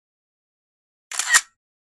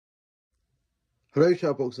Hello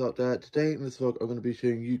chatbox out there. Today in this vlog I'm going to be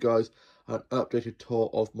showing you guys an updated tour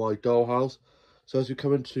of my dollhouse. So as you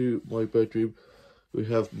come into my bedroom, we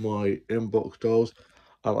have my inbox dolls,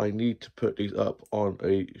 and I need to put these up on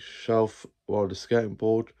a shelf or on a skirting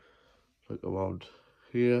board, like around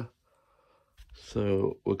here.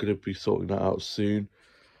 So we're going to be sorting that out soon.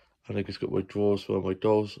 And I just got my drawers where my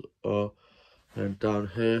dolls are. And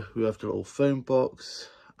down here we have the little phone box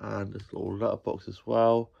and this little letterbox as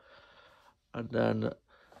well. And then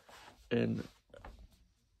in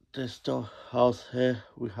this house here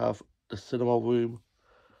we have the cinema room,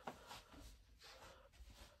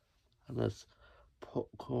 and there's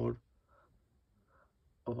popcorn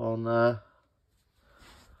on there,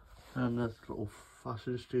 and there's a little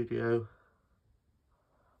fashion studio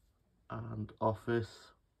and office,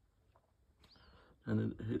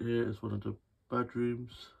 and in here is one of the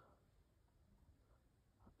bedrooms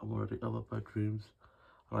and one of the other bedrooms.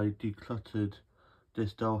 I decluttered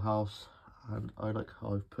this dollhouse and I like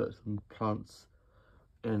how I've put some plants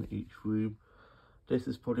in each room. This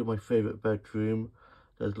is probably my favourite bedroom.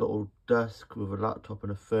 There's a little desk with a laptop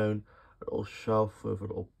and a phone, a little shelf with a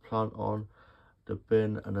little plant on, the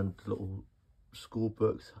bin, and then the little school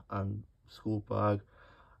books and school bag,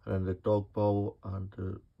 and then the dog bowl and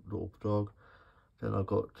the little dog. Then I've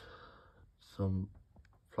got some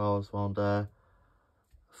flowers around there, a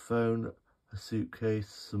phone, a suitcase,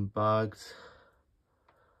 some bags,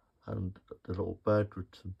 and the little bed with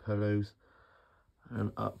some pillows.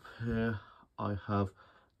 And up here I have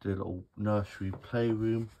the little nursery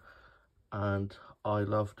playroom, and I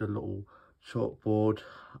love the little chalkboard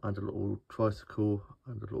and the little tricycle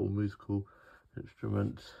and the little musical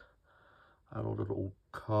instruments and all the little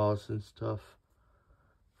cars and stuff,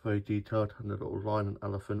 very detailed, and the little lion and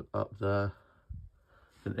elephant up there.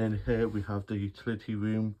 And in here we have the utility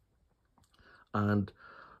room, and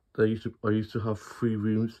I used to have 3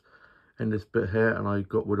 rooms in this bit here, and I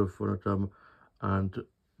got rid of one of them and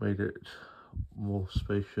made it more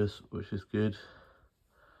spacious, which is good.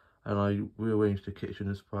 And I rearranged the kitchen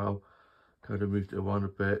as well, kind of moved it around a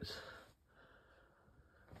bit.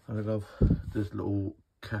 And I love this little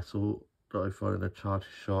kettle that I found in a charity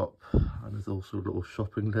shop, and there's also a little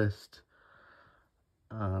shopping list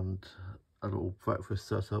and a little breakfast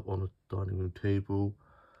set up on the dining room table,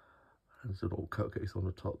 and there's a little cupcakes on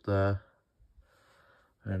the top there.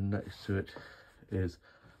 And next to it is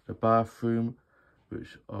the bathroom,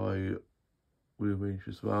 which I rearranged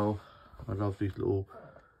as well. I love these little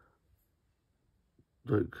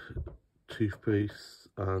like toothpaste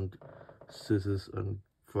and scissors and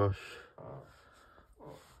brush,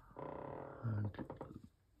 and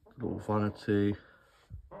little vanity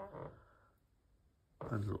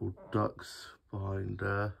and little ducks behind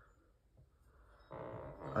there.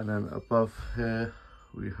 And then above here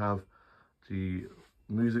we have the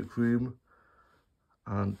music room,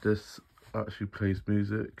 and this actually plays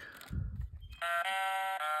music,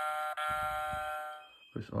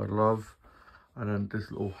 which I love. And then this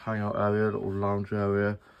little hangout area, little lounge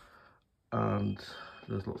area, and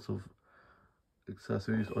there's lots of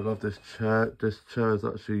accessories. I love this chair. This chair is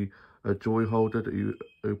actually a joy holder that you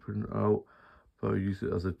open out, but I use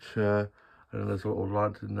it as a chair. And then there's a little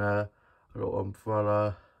lantern there, a little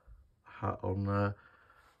umbrella, hat on there,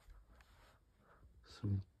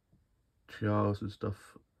 some tiaras and stuff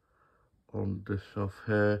on this shelf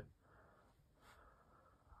here,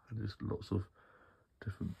 and just lots of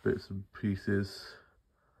different bits and pieces,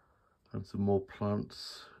 and some more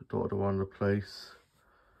plants dotted around the place.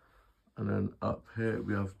 And then up here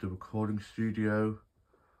we have the recording studio,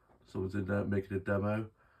 so I was in there making a demo,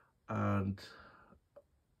 and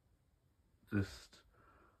just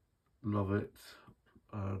love it.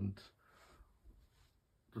 And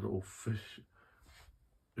the little fish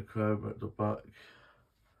aquarium at the back.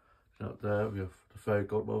 Out there we have the fairy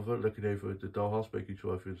godmother looking over the dollhouse, making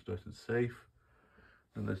sure everything's nice and safe.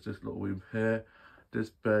 And there's this little room here. This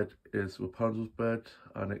bed is Rapunzel's bed,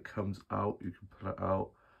 and it comes out, you can pull it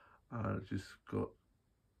out, and it's just got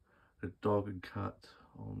a dog and cat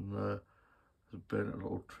on there. There's a bin, a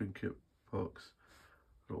little trinket box,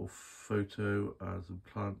 a little photo and some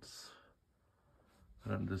plants.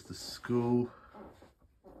 And there's the school.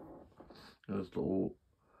 There's a little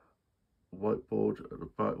whiteboard at the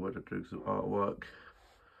back where they're doing some artwork,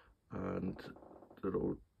 and the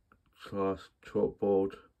little class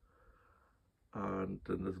chalkboard, and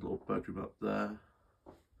then there's a little bedroom up there.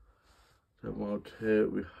 Then around here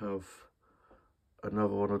we have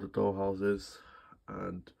another one of the dollhouses,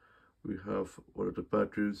 and we have one of the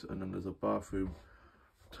bedrooms, and then there's a bathroom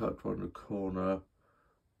tucked around the corner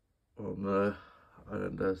on there. And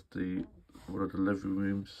then there's one of the living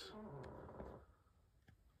rooms,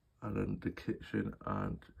 and then the kitchen,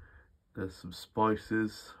 and there's some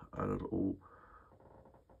spices and a little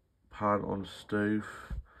pan on the stove,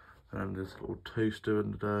 and there's a little toaster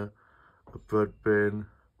in there, a bread bin,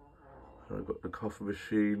 and I've got the coffee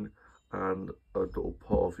machine and a little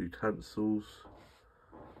pot of utensils,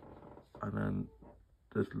 and then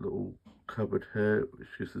there's a little cupboard here which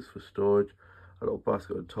uses for storage, a little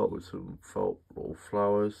basket on top with some felt little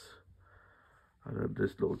flowers, and then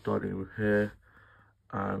this little dining room here,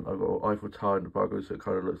 and I've got an Eiffel Tower in the background, so it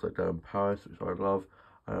kind of looks like they're in Paris, which I love.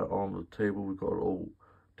 And on the table we've got a little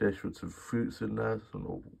dish with some fruits in there, some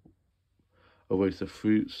little arrays of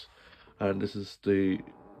fruits, and this is the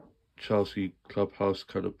Chelsea clubhouse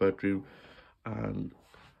kind of bedroom, and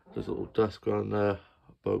there's a little desk around there,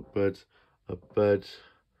 bunk beds, a bed,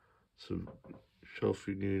 some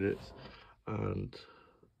shelving units, and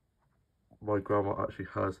my grandma actually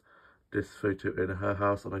has this photo in her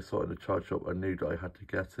house, and I saw it in the chart shop. I knew that I had to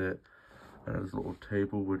get it. And there's a little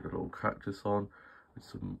table with a little cactus on, with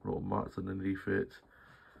some little mats underneath it,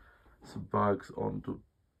 some bags on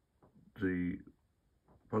the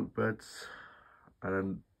bunk beds, and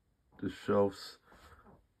then the shelves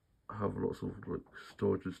have lots of like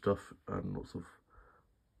storage and stuff, and lots of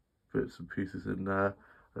bits and pieces in there.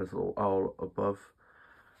 There's a little owl above,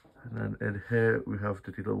 and then in here we have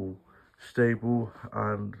the little stable,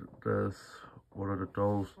 and there's one of the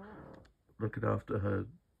dolls looking after her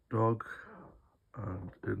dog,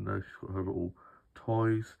 and in there she's got her little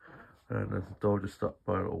toys, and there's a doll just stuck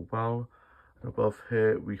by a little well. And above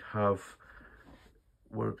here we have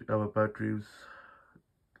one of the other bedrooms,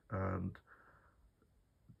 and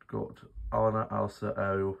got Anna, Elsa,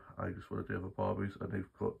 Ariel, and just one of the other Barbies, and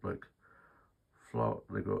they've got like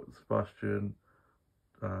they've got Sebastian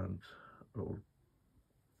and a little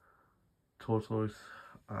tortoise,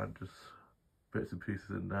 and just bits and pieces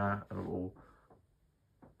in there, and a little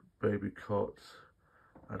baby cot.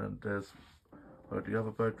 And then there's one of the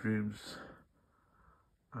other bedrooms,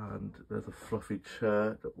 and there's a fluffy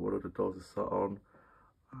chair that one of the dolls is sat on,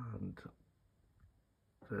 and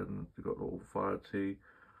then we've got a little vanity,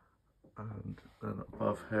 and then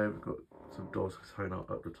above here we've got some dolls hanging out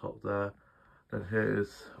at the top there. Then here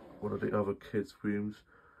is one of the other kids' rooms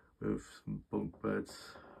with some bunk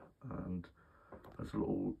beds, and there's a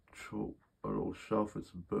little shelf with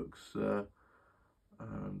some books there,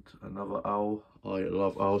 and another owl. I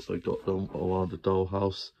love owls, so I got them around the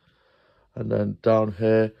dollhouse. And then down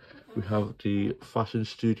here we have the fashion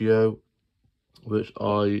studio, which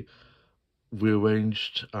I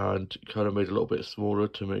rearranged and kind of made a little bit smaller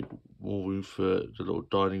to make more room for the little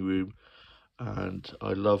dining room. And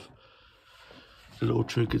I love the little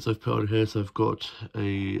trinkets I've put on here. So I've got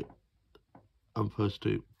a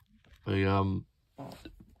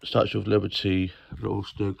Statue of Liberty, a little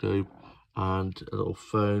snow globe, and a little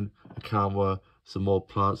phone, a camera, some more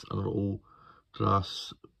plants, and a little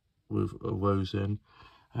glass with a rose in,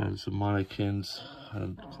 and some mannequins,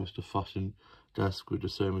 and of course the fashion desk with the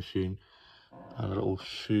sewing machine, and a little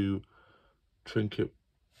shoe trinket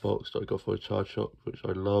box that I got for a charge shop, which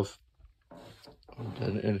I love. And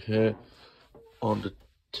then in here on the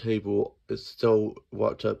table, it's still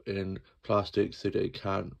wrapped up in plastic so that it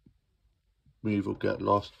can't move or get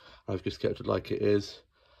lost. I've just kept it like it is,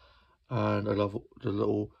 and I love the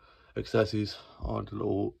little accessories on the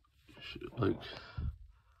little like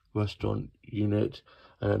restaurant unit.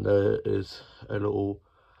 And there is a little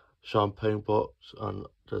champagne box, and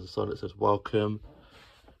there's a sign that says welcome.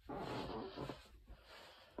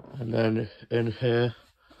 And then in here,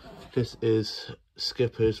 this is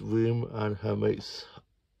Skipper's room, and her mates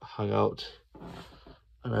hang out.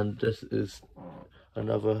 And then this is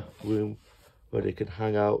another room where they can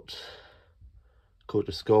hang out, called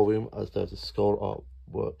the skull room, as there's a skull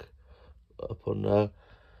artwork up on there.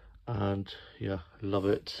 And yeah, love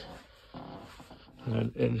it. And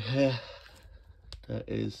then in here there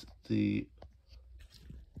is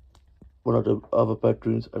one of the other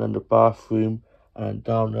bedrooms, and then the bathroom, and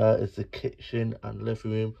down there is the kitchen and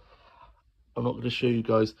living room. I'm not going to show you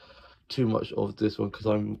guys too much of this one because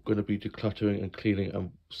I'm going to be decluttering and cleaning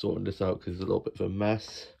and sorting this out because it's a little bit of a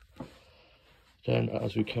mess. Then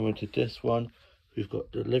as we come into this one, we've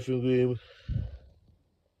got the living room,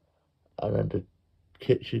 and then the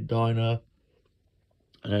kitchen diner,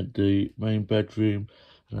 and then the main bedroom,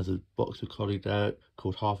 and there's a boxer collie there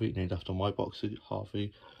called Harvey, named after my boxer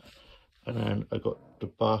Harvey. And then I got the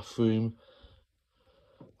bathroom,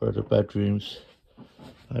 one of the bedrooms,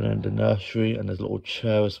 and then the nursery, and there's a little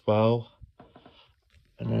chair as well.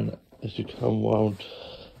 And then as you come around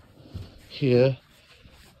here,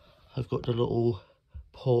 I've got the little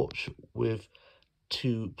porch with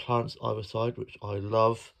two plants either side, which I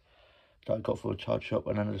love. that I got from a child shop,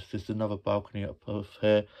 and then there's just another balcony up above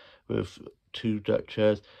here with 2 deck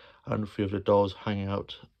chairs and 3 of the dolls hanging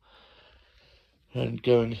out. And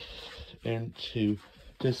going into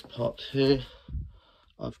this part here,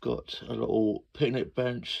 I've got a little picnic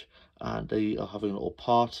bench, and they are having a little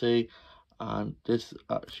party, and this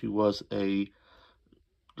actually was a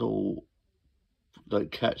little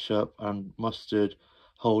like ketchup and mustard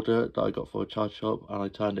holder that I got from a child shop, and I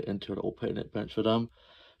turned it into a little picnic bench for them.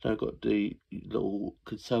 Then I've got the little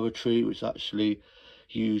conservatory, which is actually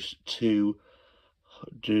used to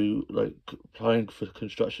do like applying for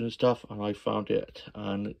construction and stuff, and I found it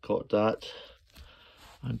and got that.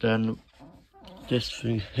 And then this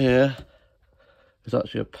thing here is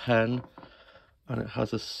actually a pen, and it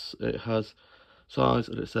has signs,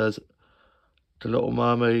 and it says The Little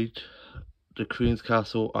Mermaid, the Queen's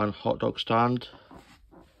Castle, and hot dog stand.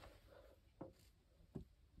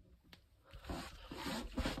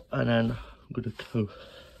 And then I'm gonna go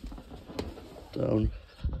down.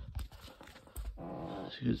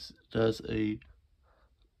 There's a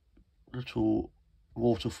little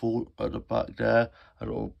waterfall at the back there, a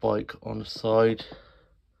little bike on the side.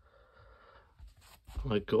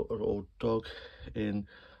 I got a little dog in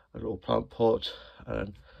a little plant pot,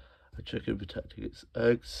 and a chicken protecting its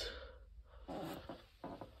eggs.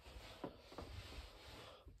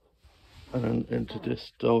 And then into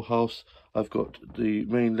this dollhouse, I've got the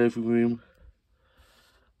main living room.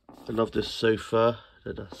 I love this sofa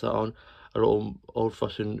that I sat on, a little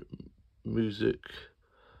old-fashioned music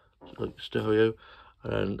like stereo,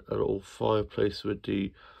 and a little fireplace with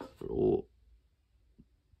the little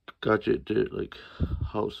gadget like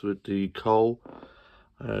house with the coal,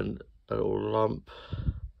 and a little lamp,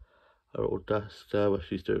 a little desk there where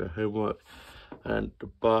she's doing her homework, and the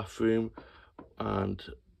bathroom, and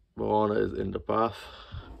Moana is in the bath.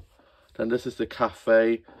 Then this is the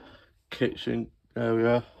cafe kitchen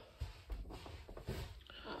area,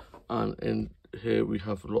 and in here we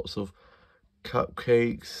have lots of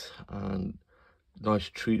cupcakes and nice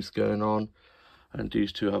treats going on, and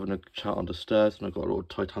these two are having a chat on the stairs, and I've got a little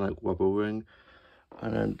Titanic rubber ring.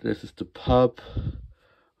 And then this is the pub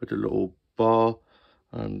with a little bar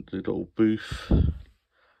and the little booth, and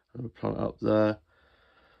the plant up there.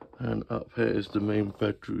 And up here is the main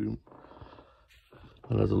bedroom,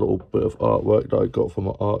 and there's a little bit of artwork that I got from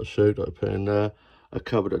an art show that I put in there, a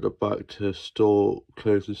cupboard at the back to store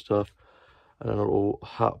clothes and stuff, and then a little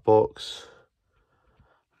hat box.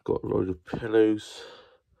 Got loads of pillows,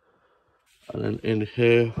 and then in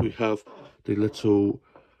here we have the little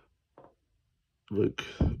like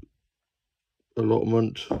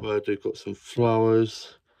allotment where they've got some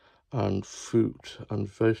flowers and fruit and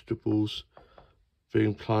vegetables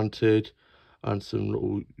being planted, and some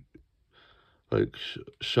little like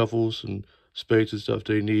shovels and spades and stuff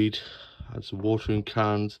they need, and some watering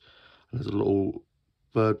cans, and there's a little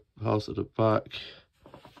bird house at the back.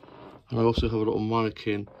 And I also have a little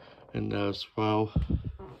mannequin in there as well.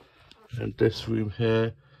 And this room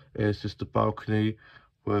here is just a balcony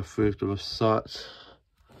where 3 of them are sat.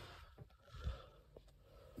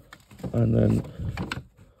 And then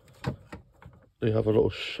they have a little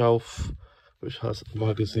shelf which has a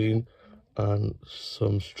magazine and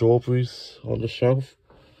some strawberries on the shelf.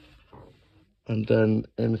 And then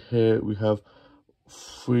in here we have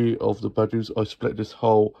 3 of the bedrooms. I split this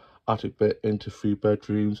whole attic bit into 3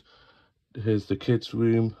 bedrooms. Here's the kids'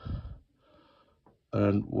 room,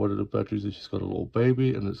 and one of the bedrooms is just got a little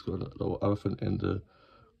baby, and it's got a little elephant in the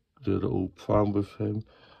little pram with him.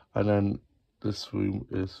 And then this room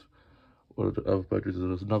is one of the other bedrooms, and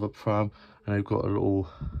there's another pram, and I've got a little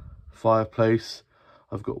fireplace.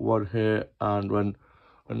 I've got one here and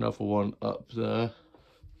another one up there.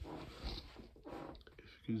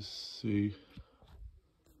 If you can see,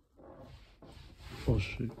 I'll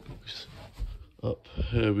show you guys. Up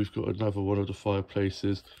here we've got another one of the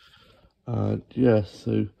fireplaces, and yeah,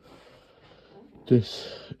 so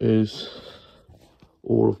this is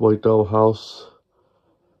all of my dollhouse,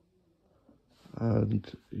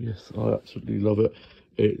 and yes, I absolutely love it.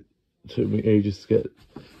 It took me ages to get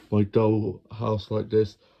my dollhouse like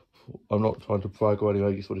this. I'm not trying to brag or anything,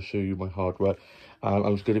 I just want to show you my hard work, and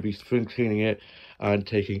I'm just going to be spring cleaning it and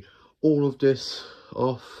taking all of this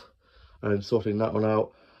off and sorting that one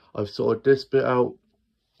out. I've sorted this bit out,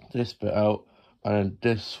 and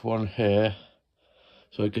this one here.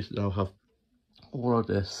 So I guess now have all of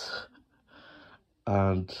this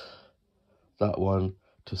and that one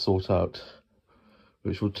to sort out,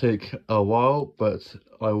 which will take a while, but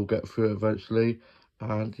I will get through it eventually.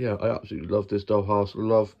 And yeah, I absolutely love this dollhouse.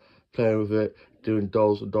 Love playing with it, doing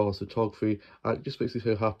dolls and dollhouse photography, and it just makes me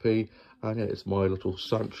so happy. And yeah, it's my little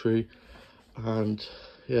sanctuary. And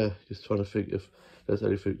yeah, just trying to think if there's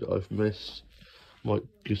anything that I've missed. Might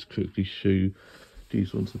just quickly show you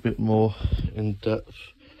these ones a bit more in depth.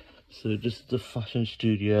 So this is the fashion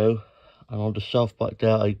studio, and on the shelf back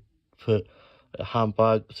there I put a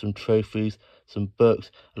handbag, some trophies, some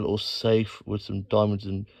books, a little safe with some diamonds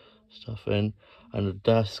and stuff in, and the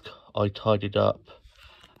desk I tidied up.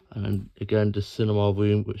 And again, the cinema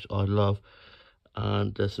room, which I love,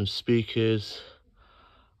 and there's some speakers,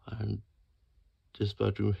 and this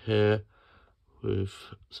bedroom here with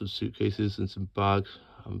some suitcases and some bags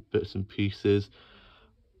and bits and pieces.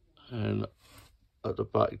 And at the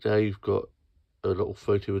back there you've got a little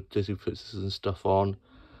photo with Disney princesses and stuff on,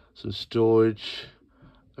 some storage,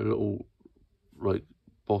 a little like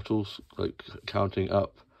bottles like counting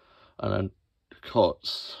up, and then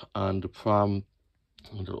cots and the pram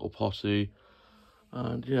and a little potty.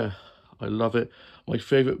 And yeah, I love it. My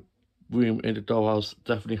favourite room in the dollhouse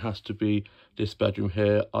definitely has to be this bedroom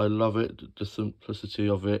here. I love it, the simplicity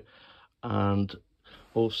of it, and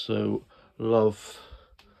also love,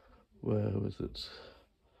 where was it?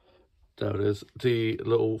 There it is, the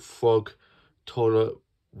little frog toilet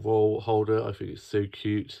roll holder. I think it's so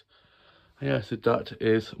cute. And yeah, so that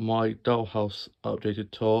is my dollhouse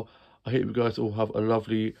updated tour. I hope you guys all have a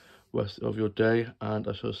lovely rest of your day, and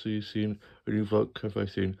I shall see you soon. A new vlog coming very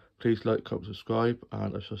soon. Please like, comment, subscribe,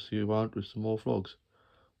 and I shall see you around with some more vlogs.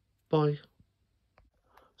 Bye.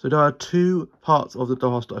 So there are two parts of the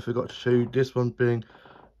dollhouse that I forgot to show you. This one being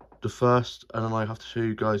the first, and then I have to show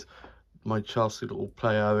you guys my Chelsea little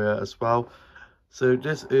play area as well. So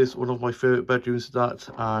this is one of my favourite bedrooms, that,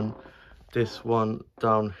 and this one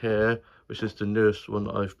down here, which is the newest one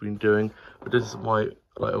that I've been doing. But this is my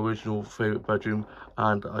original favourite bedroom,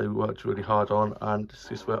 and I worked really hard on, and this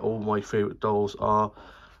is where all my favourite dolls are.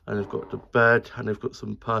 And they've got the bed, and they've got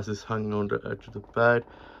some purses hanging on the edge of the bed,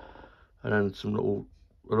 and then some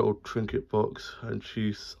a little trinket box and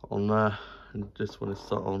shoes on there, and this one is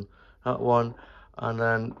sat on that one. And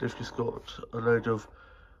then they've just got a load of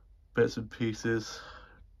bits and pieces,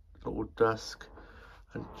 little desk,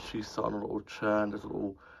 and she's sat on a little chair, and there's a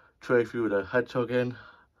little trophy with a hedgehog in,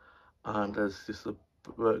 and there's just a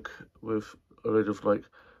book with a load of like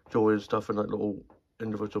jewelry and stuff, and like little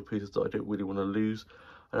individual pieces that I don't really want to lose.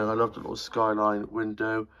 And then I love the little skyline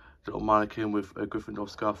window, little mannequin with a Gryffindor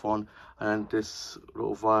scarf on, and this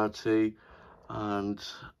little vanity, and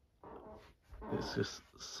it's just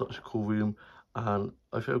such a cool room. And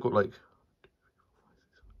I think I've got like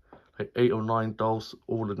 8 or 9 dolls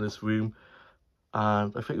all in this room,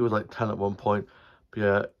 and I think it was like 10 at one point. But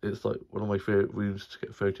yeah, it's like one of my favourite rooms to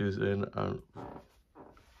get photos in, and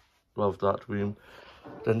love that room.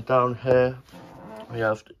 Then down here we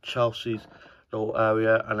have Chelsea's little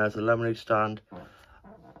area, and there's a lemonade stand,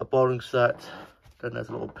 a bowling set, then there's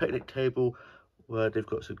a little picnic table where they've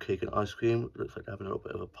got some cake and ice cream. Looks like they're having a little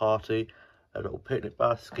bit of a party. A little picnic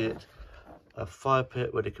basket, a fire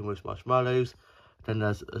pit where they can roast marshmallows, then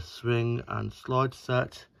there's a swing and slide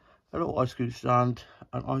set, a little ice cream stand,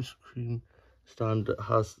 an ice cream stand that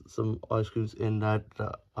has some ice creams in there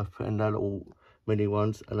that I've put in there, little mini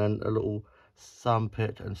ones, and then a little sand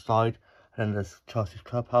pit and slide, and then there's Chelsea's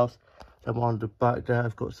clubhouse. Then on the back there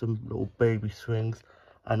I've got some little baby swings,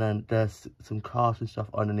 and then there's some cars and stuff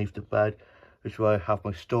underneath the bed, which is where I have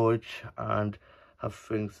my storage and have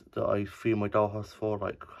things that I theme my dollhouse for,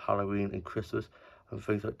 like Halloween and Christmas and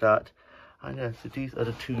things like that. And yeah, so these are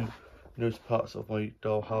the two newest parts of my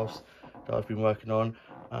dollhouse that I've been working on,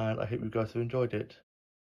 and I hope you guys have enjoyed it.